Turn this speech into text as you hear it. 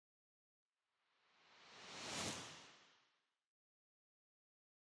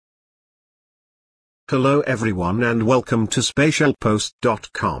Hello everyone and welcome to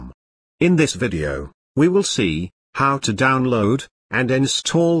SpatialPost.com. In this video, we will see how to download and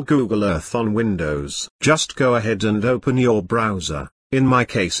install Google Earth on Windows. Just go ahead and open your browser. In my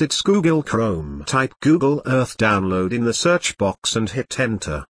case it's Google Chrome. Type Google Earth download in the search box and hit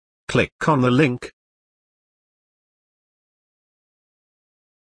enter. Click on the link.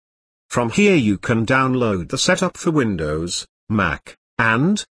 From here you can download the setup for Windows, Mac,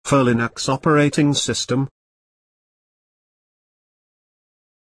 and for Linux operating system.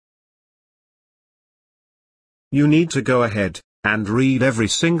 You need to go ahead and read every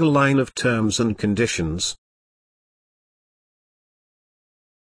single line of terms and conditions.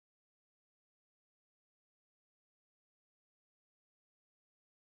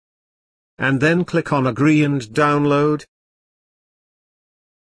 And then click on Agree and Download.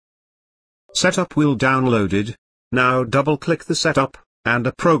 Setup will downloaded. Now double-click the setup, and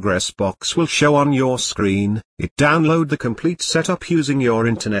a progress box will show on your screen. Download the complete setup using your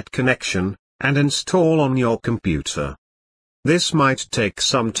internet connection, and install on your computer. This might take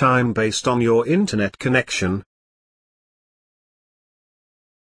some time based on your internet connection.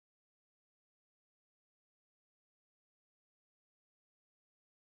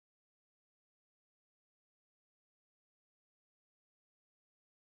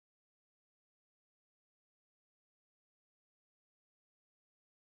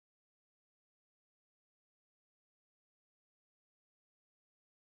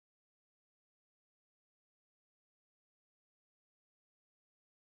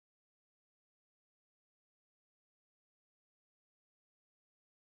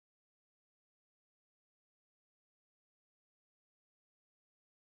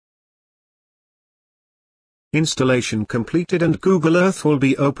 Installation completed and Google Earth will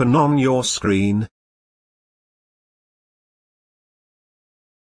be open on your screen.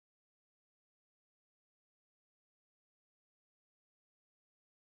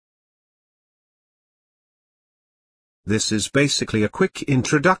 This is basically a quick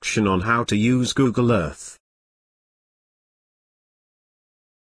introduction on how to use Google Earth.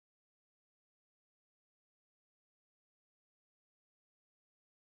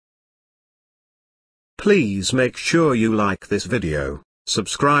 Please make sure you like this video,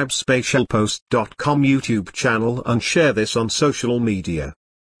 subscribe SpatialPost.com YouTube channel and share this on social media.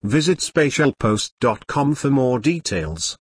 Visit SpatialPost.com for more details.